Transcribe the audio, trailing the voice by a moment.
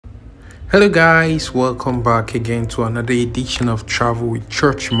Hello guys, welcome back again to another edition of Travel with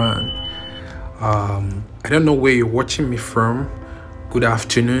Churchman. I don't know where you're watching me from. Good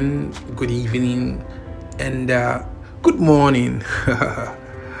afternoon, good evening, and good morning.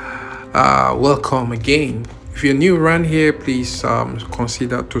 Welcome again. If you're new around here, please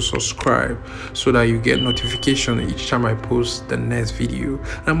consider to subscribe so that you get notification each time I post the next video.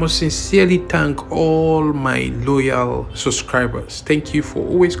 And I must sincerely thank all my loyal subscribers. Thank you for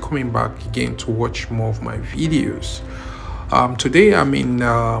always coming back again to watch more of my videos. Today I'm in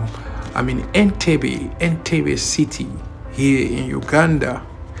Entebbe city here in Uganda.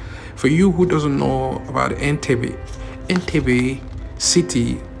 For you who doesn't know about Entebbe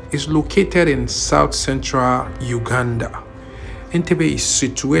city is located in south-central Uganda. Entebbe is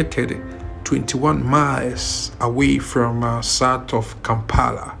situated 21 miles away from south of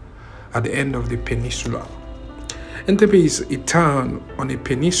Kampala at the end of the peninsula. Entebbe is a town on a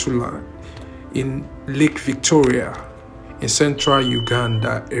peninsula in Lake Victoria in central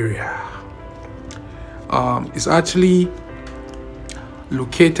Uganda area. It's actually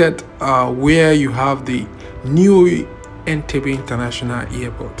located where you have the new Entebbe International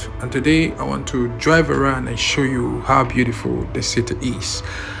Airport, and today I want to drive around and show you how beautiful the city is.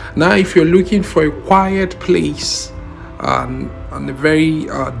 Now, if you're looking for a quiet place and a very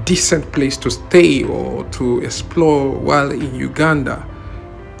decent place to stay or to explore while in Uganda,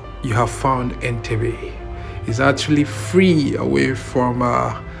 you have found Entebbe. It's actually free away from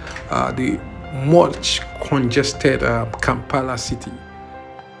the much congested Kampala city.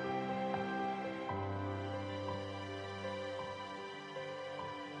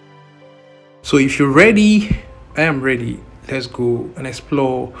 So if you're ready, I am ready. Let's go and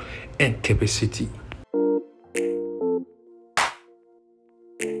explore Entebbe city.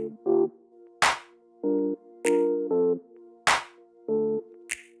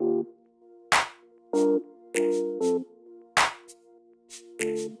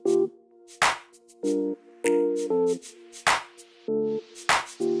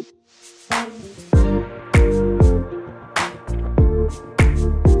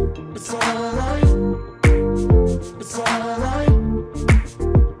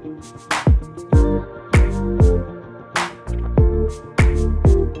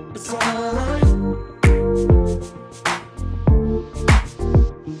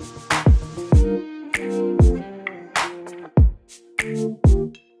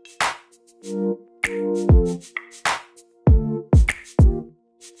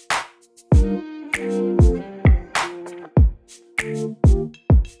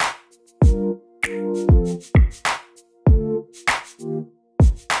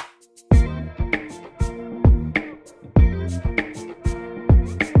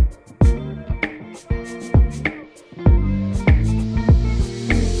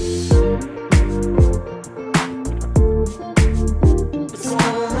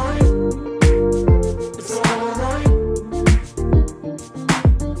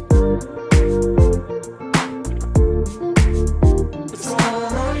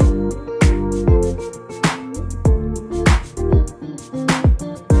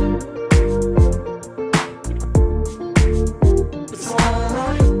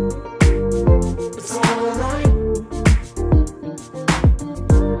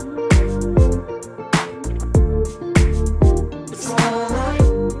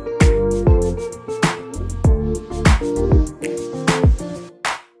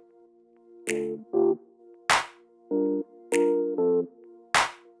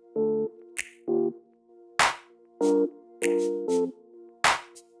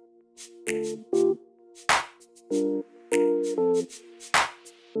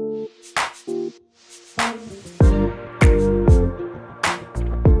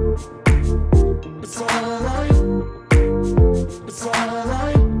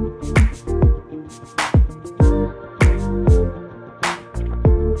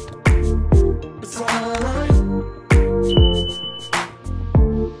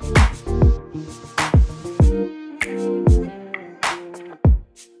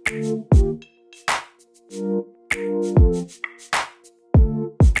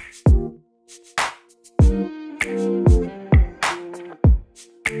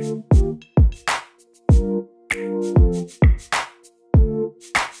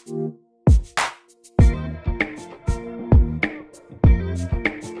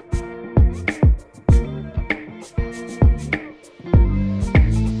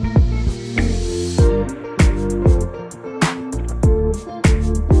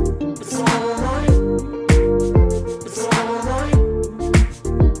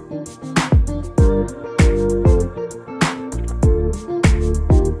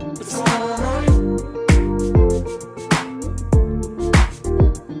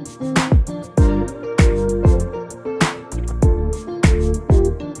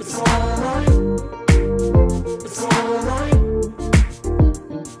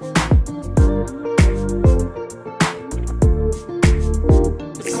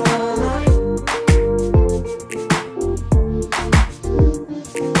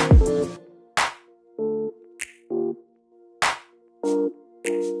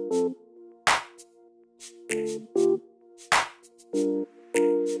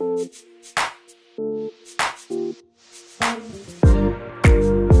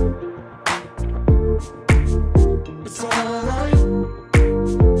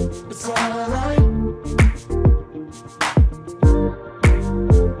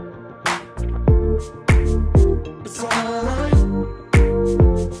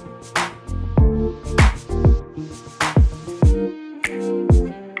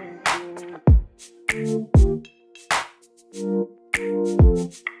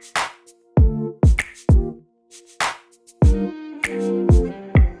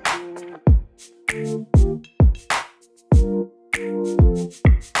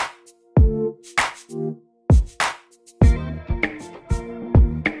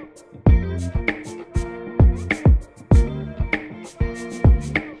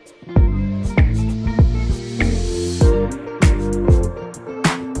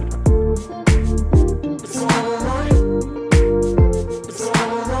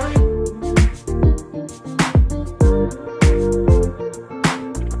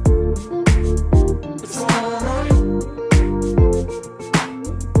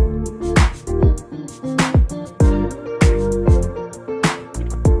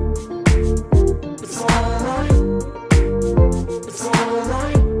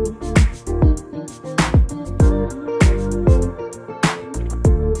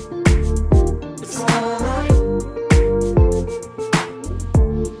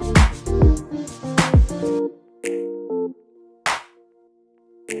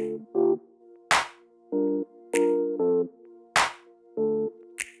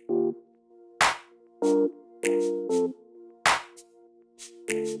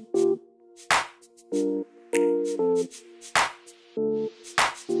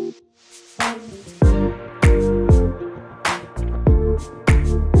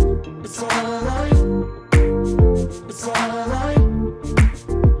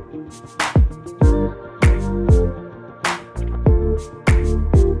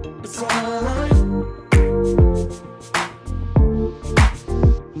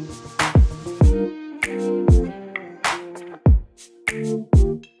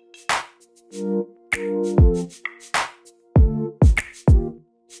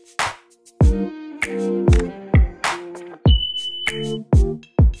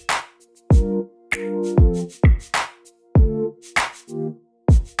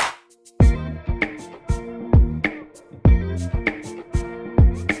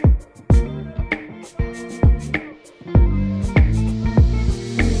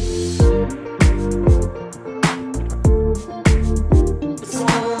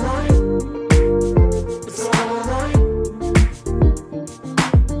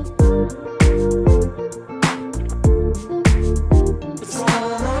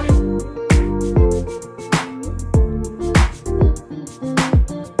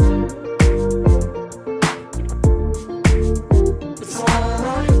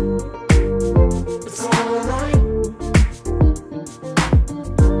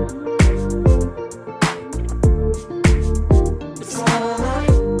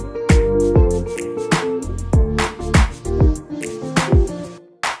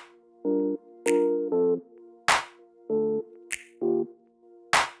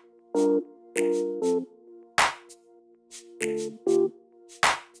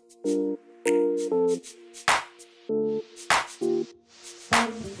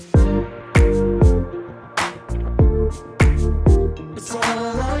 It's all